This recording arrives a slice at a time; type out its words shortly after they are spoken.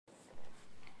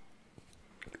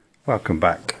Welcome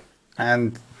back.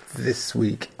 And this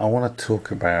week, I want to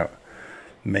talk about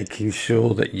making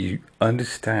sure that you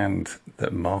understand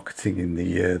that marketing in the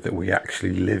year that we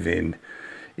actually live in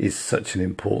is such an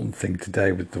important thing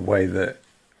today, with the way that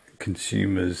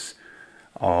consumers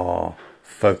are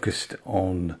focused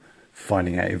on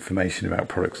finding out information about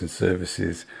products and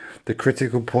services. The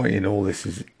critical point in all this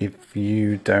is, if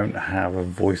you don't have a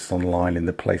voice online in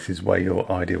the places where your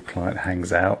ideal client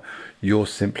hangs out, you're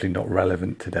simply not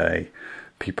relevant today.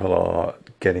 People are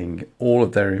getting all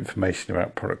of their information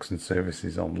about products and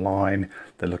services online.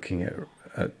 They're looking at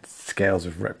scales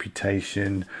of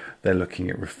reputation. They're looking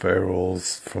at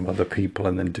referrals from other people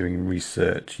and then doing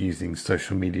research using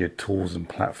social media tools and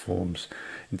platforms.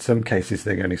 In some cases,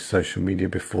 they're going to social media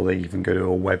before they even go to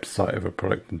a website of a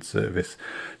product and service.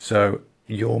 So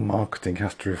your marketing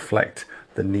has to reflect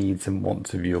the needs and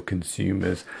wants of your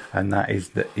consumers, and that is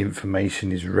that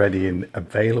information is ready and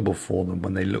available for them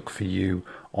when they look for you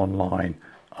online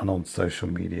and on social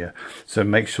media. So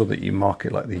make sure that you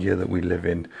market like the year that we live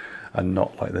in and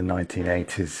not like the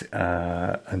 1980s,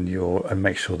 and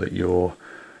make sure that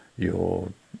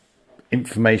your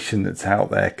information that's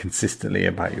out there consistently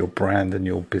about your brand and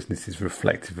your business is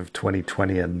reflective of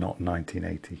 2020 and not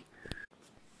 1980.